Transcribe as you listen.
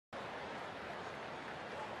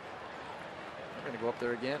They're going to go up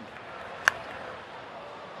there again.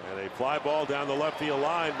 And a fly ball down the left field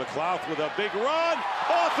line. McLeod with a big run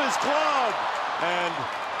off his glove. And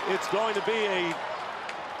it's going to be a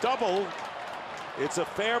double. It's a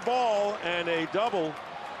fair ball and a double.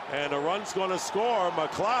 And a run's going to score.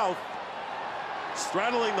 McLeod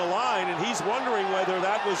straddling the line, and he's wondering whether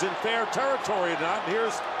that was in fair territory or not. And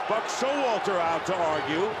here's Buck Showalter out to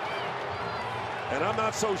argue. And I'm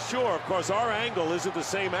not so sure. Of course, our angle isn't the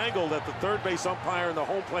same angle that the third base umpire and the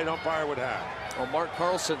home plate umpire would have. Well, Mark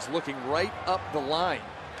Carlson's looking right up the line,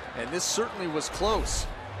 and this certainly was close.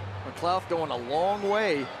 McLeod going a long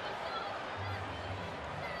way.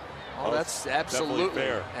 Oh, that's absolutely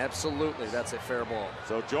fair. Absolutely, that's a fair ball.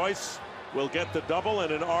 So Joyce will get the double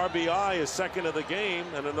and an RBI, his second of the game,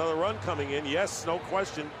 and another run coming in. Yes, no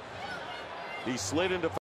question. He slid into